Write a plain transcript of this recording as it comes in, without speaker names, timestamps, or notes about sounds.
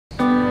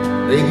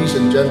Ladies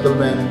and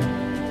gentlemen,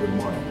 good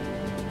morning.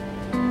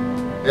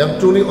 I am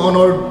truly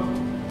honored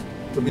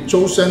to be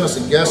chosen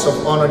as a guest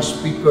of honored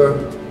speaker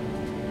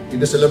in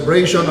the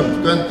celebration of the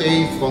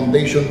 28th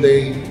Foundation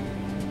Day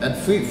and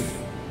 5th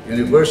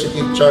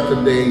University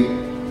Charter Day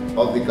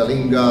of the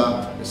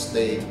Kalinga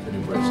State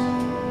University.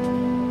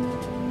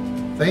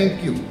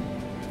 Thank you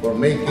for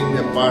making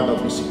me a part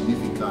of this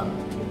significant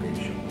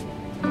occasion.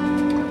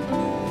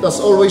 It has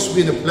always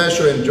been a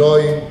pleasure and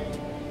joy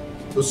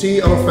to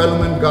see our fellow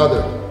men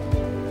gather,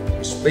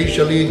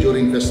 especially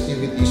during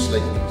festivities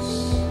like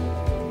this.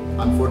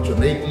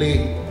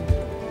 Unfortunately,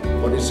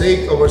 for the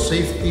sake of our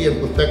safety and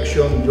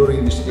protection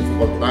during these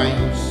difficult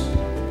times,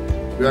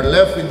 we are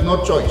left with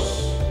no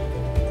choice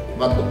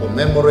but to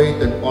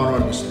commemorate and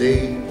honor this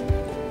day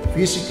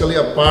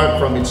physically apart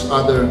from each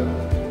other,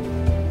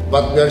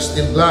 but we are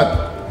still glad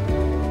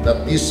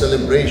that this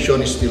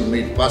celebration is still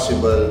made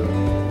possible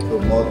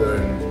through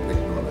modern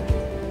technology.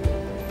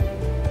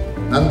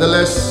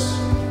 Nonetheless,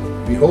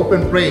 we hope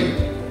and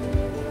pray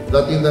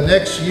that in the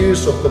next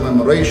years of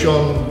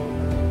commemoration,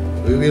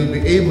 we will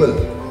be able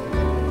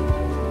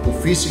to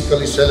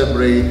physically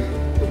celebrate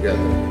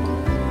together.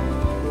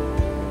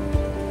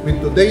 With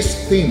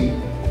today's theme,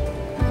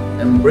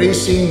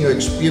 Embracing New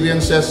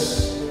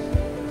Experiences,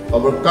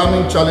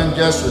 Overcoming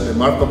Challenges with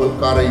Remarkable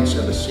Courage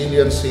and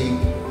Resiliency,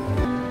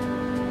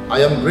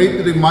 I am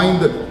greatly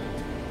reminded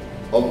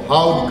of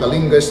how the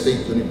Kalinga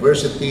State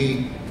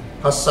University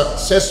has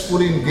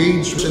successfully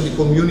engaged in the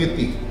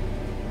community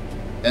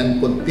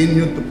and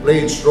continued to play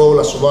its role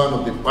as one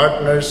of the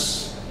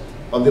partners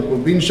of the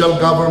provincial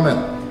government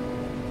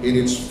in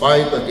its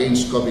fight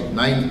against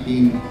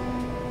COVID-19,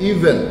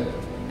 even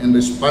in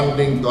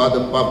responding to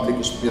other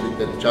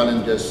public-spirited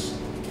challenges,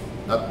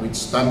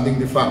 notwithstanding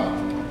the fact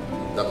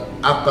that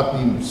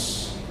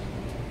academies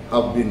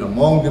have been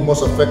among the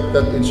most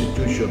affected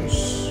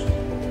institutions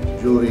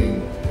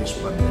during this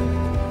pandemic.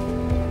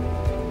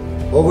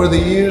 Over the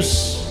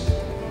years,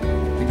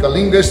 the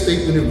Kalinga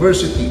State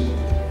University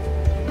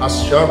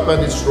has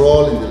sharpened its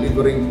role in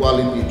delivering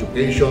quality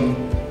education,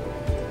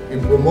 in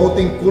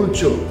promoting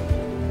culture,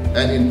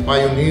 and in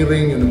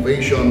pioneering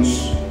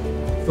innovations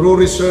through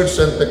research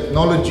and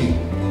technology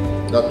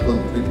that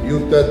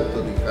contributed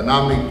to the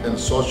economic and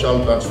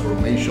social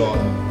transformation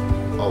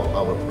of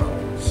our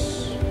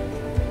province.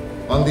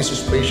 On this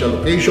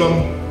special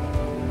occasion,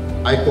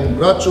 I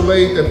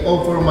congratulate and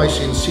offer my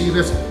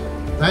sincerest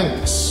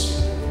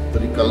thanks to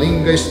the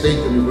Kalinga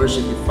State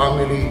University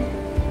family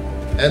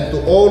and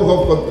to all who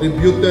have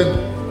contributed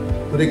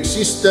to the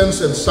existence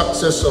and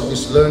success of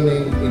this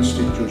learning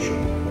institution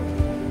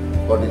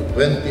for the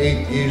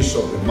 28 years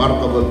of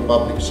remarkable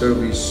public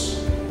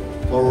service,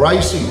 for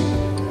rising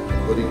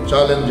to the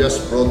challenges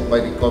brought by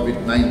the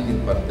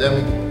COVID-19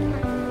 pandemic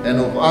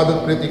and of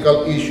other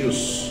critical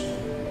issues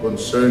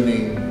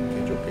concerning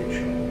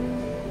education.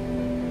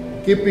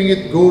 Keeping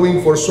it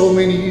going for so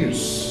many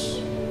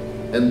years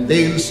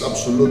entails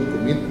absolute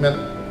commitment,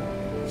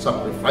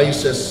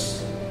 sacrifices,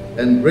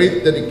 and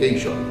great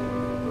dedication.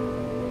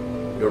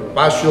 Your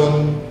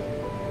passion,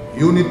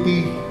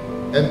 unity,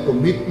 and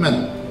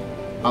commitment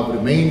have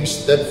remained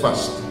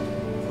steadfast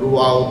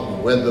throughout the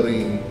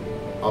weathering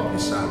of the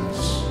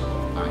sun's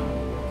time.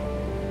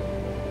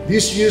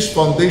 This year's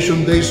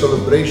Foundation Day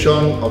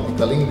celebration of the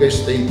Kalinga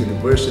State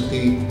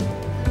University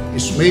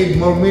is made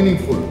more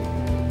meaningful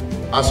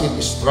as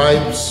it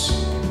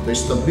strives to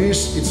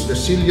establish its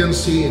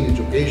resiliency in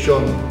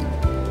education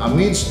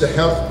amidst the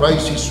health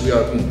crisis we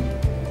are in.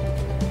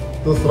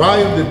 To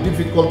thrive in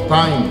difficult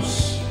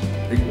times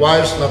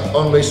requires not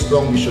only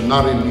strong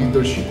visionary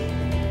leadership,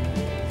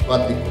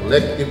 but the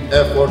collective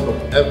effort of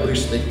every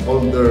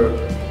stakeholder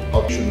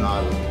of the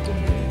national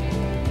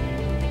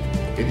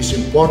community. It is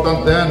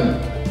important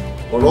then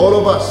for all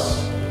of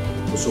us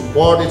to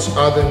support each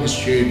other in this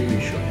shared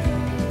vision.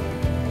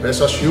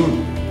 Rest assured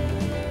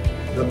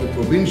that the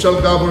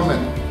provincial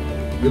government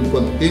will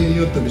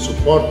continue to be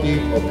supportive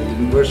of the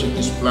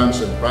university's plans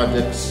and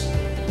projects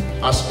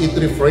as it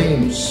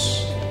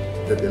reframes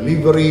the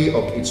delivery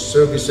of its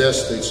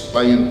services to its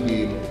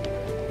clientele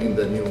in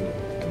the new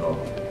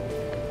normal.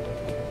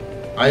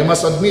 I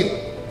must admit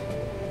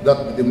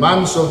that the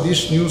demands of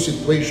this new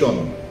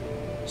situation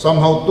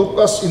somehow took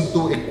us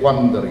into a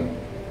quandary.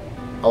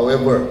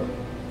 However,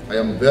 I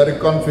am very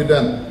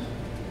confident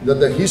that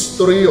the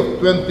history of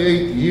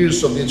 28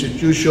 years of the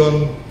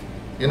institution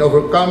in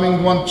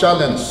overcoming one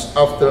challenge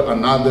after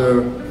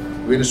another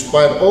will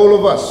inspire all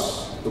of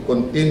us to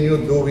continue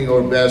doing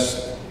our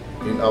best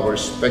in our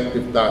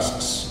respective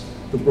tasks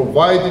to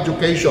provide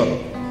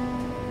education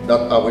that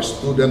our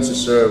students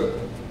deserve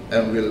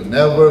and will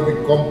never be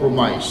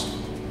compromised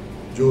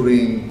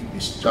during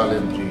this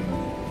challenging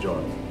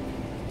journey.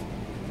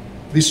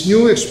 These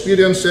new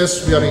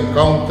experiences we are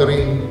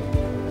encountering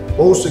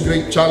pose a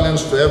great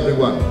challenge to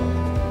everyone,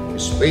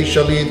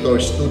 especially to our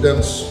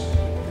students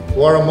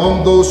who are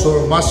among those who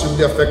are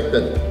massively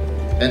affected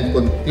and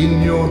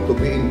continue to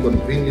be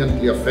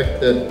inconveniently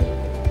affected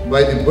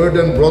by the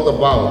burden brought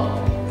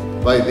about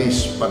by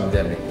this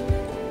pandemic.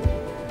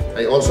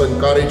 I also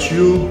encourage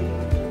you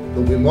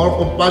to be more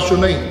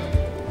compassionate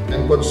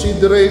and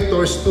considerate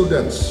to our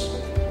students,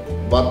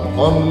 but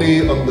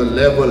only on the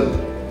level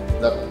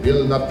that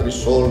will not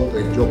result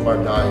in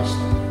jeopardized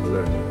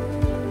learning.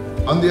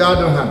 On the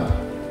other hand,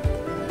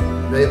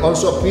 they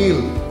also appeal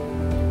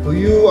to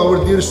you,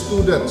 our dear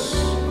students,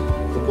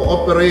 to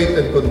cooperate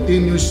and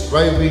continue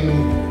striving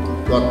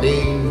to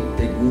attain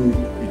a good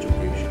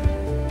education.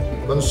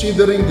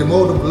 Considering the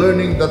mode of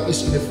learning that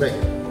is in effect,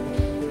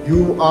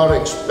 you are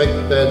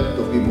expected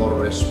to be more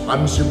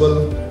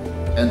responsible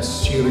and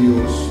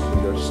serious in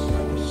your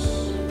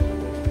studies.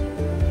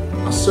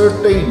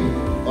 Ascertain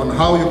on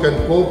how you can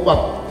cope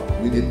up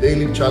with the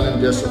daily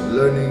challenges of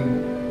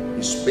learning,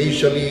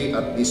 especially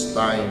at this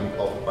time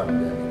of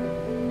pandemic.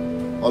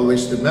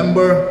 Always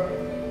remember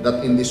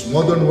that in this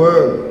modern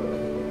world,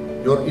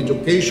 your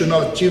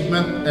educational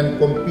achievement and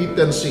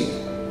competency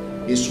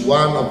is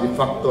one of the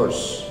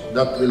factors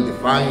that will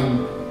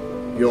define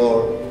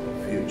your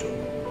future.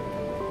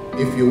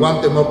 If you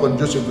want a more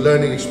conducive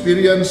learning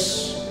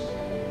experience,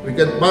 we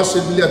can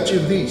possibly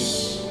achieve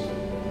this.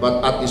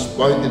 But at this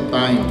point in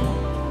time,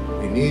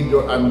 we need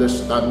your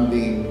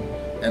understanding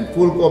and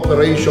full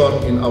cooperation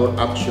in our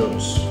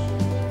actions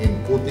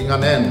in putting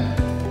an end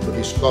to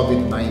this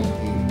COVID-19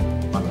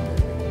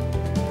 pandemic.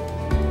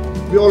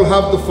 We all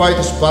have to fight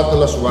this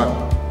battle as one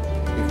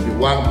if we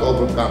want to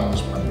overcome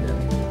this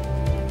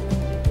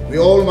pandemic. We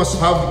all must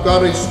have the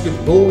courage to keep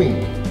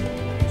going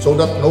so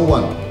that no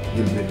one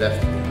will be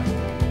left behind.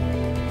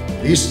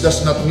 This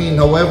does not mean,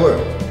 however,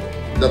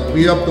 that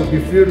we have to be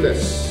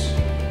fearless.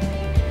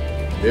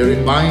 Bear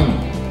in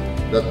mind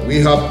that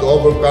we have to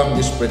overcome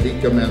this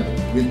predicament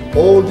with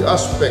all the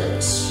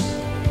aspects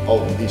of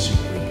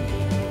discipline.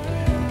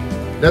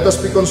 Let us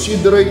be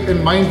considerate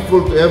and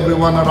mindful to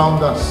everyone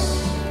around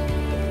us,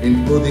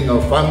 including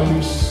our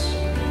families,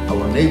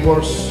 our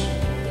neighbors,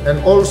 and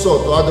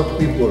also to other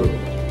people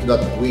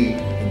that we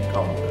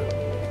encounter.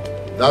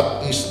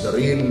 That is the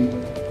real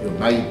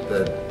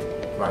united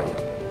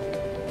triumph.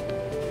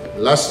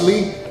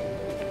 Lastly,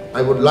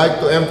 I would like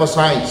to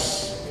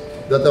emphasize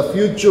that the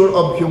future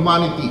of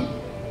humanity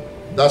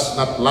does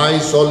not lie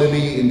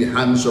solely in the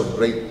hands of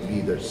great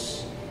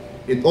leaders.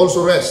 It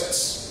also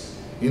rests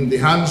in the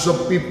hands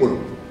of people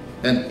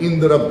and in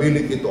their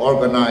ability to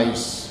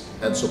organize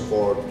and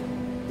support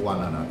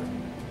one another.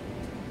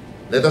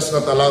 Let us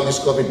not allow this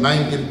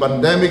COVID-19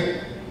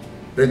 pandemic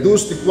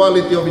reduce the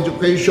quality of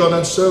education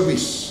and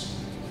service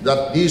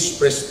that this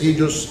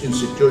prestigious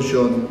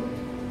institution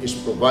is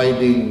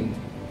providing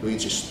to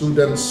its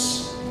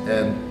students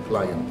and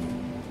clientele.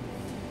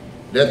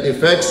 Let the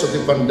effects of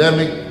the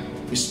pandemic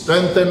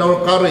strengthen our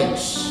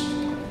courage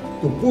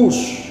to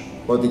push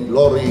for the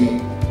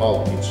glory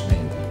of its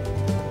name.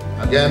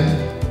 Again,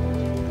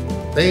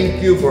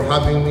 thank you for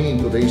having me in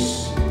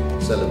today's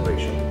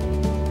celebration.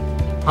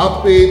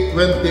 Happy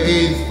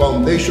 28th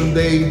Foundation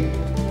Day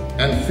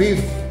and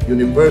 5th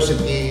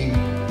University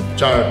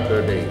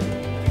Charter Day.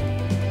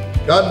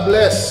 God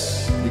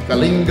bless the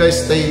Kalinga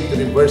State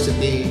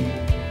University.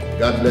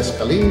 God bless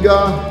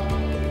Kalinga,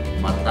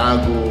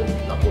 Matago,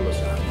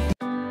 Napolosan.